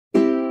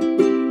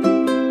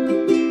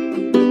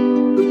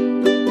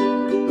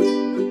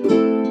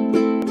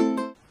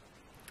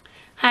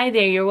Hi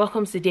there, you're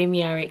welcome to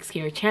DemiRx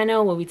Care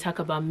channel, where we talk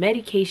about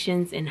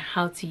medications and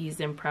how to use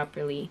them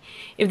properly.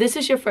 If this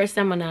is your first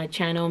time on our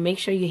channel, make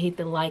sure you hit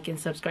the like and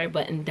subscribe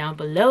button down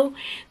below.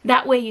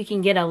 That way you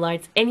can get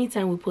alerts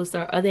anytime we post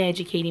our other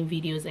educating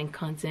videos and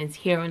contents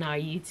here on our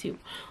YouTube.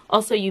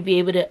 Also, you'll be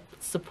able to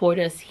support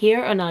us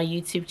here on our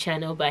YouTube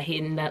channel by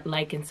hitting that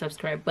like and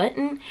subscribe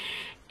button.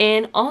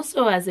 And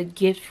also, as a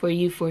gift for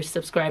you for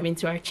subscribing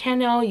to our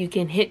channel, you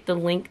can hit the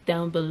link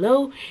down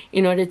below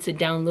in order to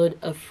download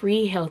a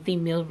free healthy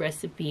meal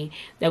recipe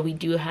that we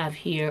do have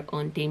here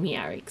on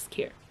DemiRx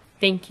Care.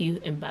 Thank you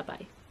and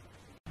bye-bye.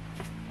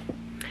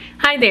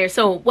 Hi there.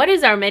 So what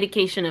is our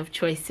medication of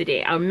choice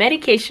today? Our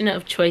medication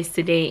of choice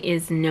today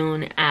is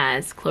known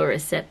as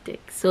Chloraseptic.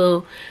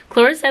 So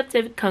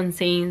Chloraseptic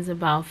contains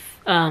about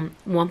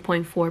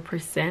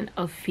 1.4%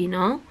 of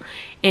phenol,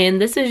 and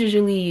this is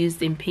usually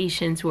used in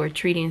patients who are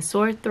treating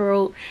sore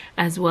throat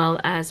as well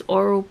as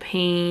oral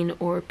pain,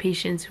 or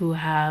patients who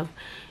have,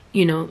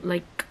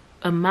 like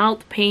a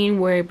mouth pain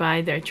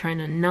whereby they're trying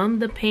to numb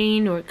the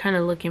pain or kind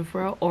of looking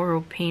for an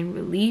oral pain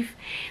relief.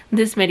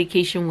 This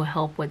medication will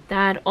help with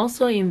that.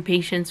 Also in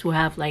patients who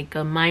have like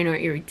a minor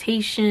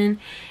irritation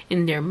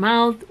in their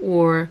mouth,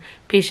 or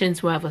patients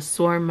who have a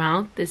sore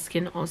mouth, this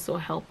can also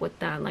help with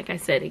that. Like I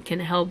said, it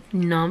can help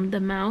numb the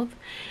mouth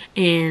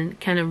and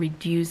kind of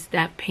reduce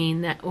that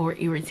pain or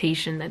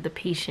irritation that the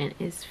patient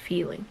is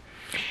feeling.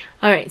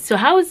 All right, so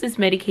how is this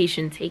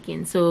medication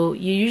taken? So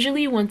you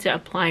usually want to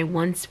apply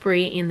one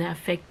spray in the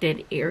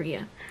affected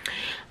area.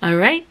 All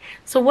right,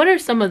 so what are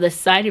some of the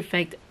side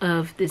effects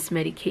of this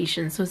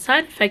medication? So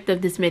side effect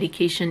of this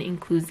medication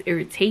includes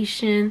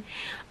irritation.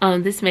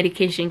 This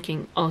medication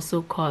can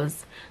also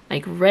cause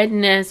like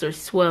redness or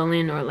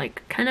swelling, or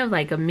like kind of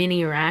like a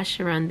mini rash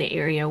around the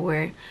area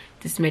where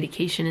this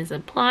medication is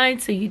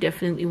applied. So you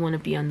definitely want to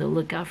be on the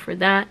lookout for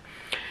that.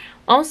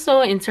 Also,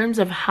 in terms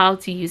of how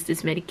to use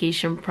this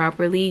medication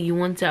properly, you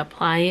want to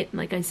apply it,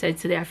 like I said,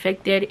 to the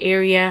affected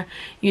area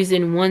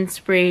using one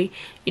spray.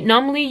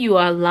 Normally, you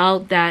allow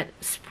that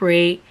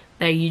spray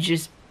that you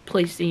just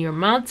placed in your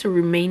mouth to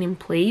remain in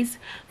place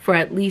for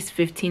at least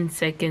 15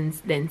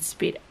 seconds, then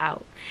spit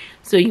out.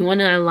 So you want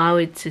to allow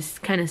it to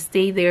kind of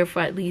stay there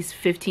for at least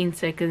 15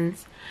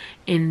 seconds,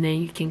 and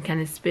then you can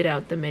kind of spit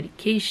out the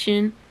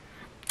medication.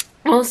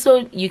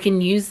 Also, you can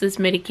use this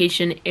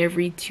medication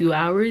every 2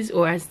 hours,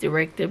 or as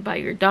directed by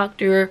your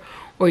doctor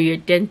or your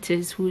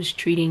dentist who is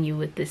treating you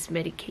with this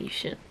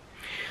medication.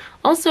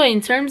 Also, in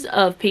terms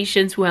of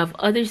patients who have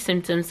other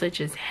symptoms such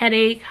as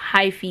headache,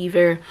 high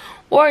fever,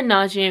 or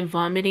nausea and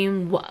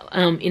vomiting,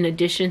 in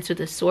addition to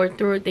the sore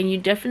throat, then you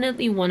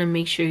definitely want to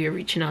make sure you're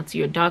reaching out to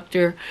your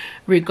doctor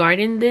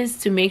regarding this,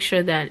 to make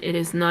sure that it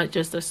is not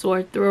just a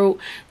sore throat,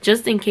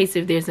 just in case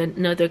if there's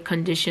another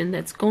condition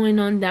that's going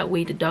on. That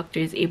way the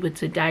doctor is able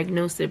to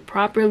diagnose it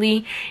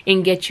properly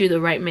and get you the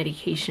right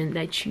medication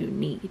that you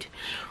need.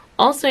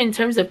 Also, in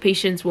terms of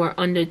patients who are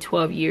under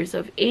 12 years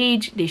of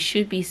age, they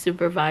should be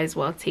supervised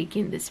while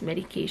taking this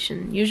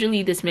medication.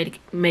 Usually this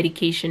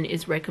medication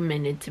is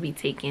recommended to be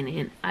taken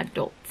in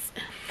adults.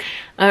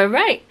 All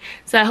right,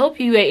 so I hope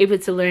you were able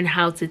to learn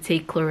how to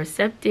take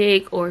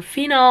Chloraseptic or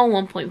phenol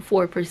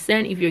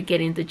 1.4% if you're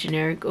getting the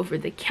generic over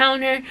the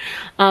counter.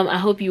 I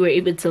hope you were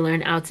able to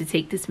learn how to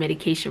take this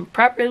medication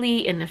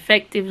properly and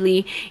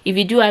effectively. If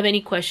you do have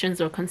any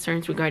questions or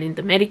concerns regarding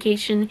the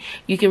medication,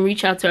 you can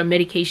reach out to our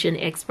medication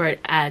expert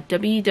at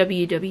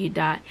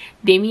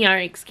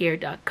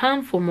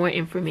www.DemiRxCare.com for more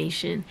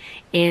information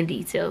and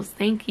details.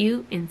 Thank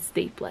you and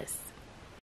stay blessed.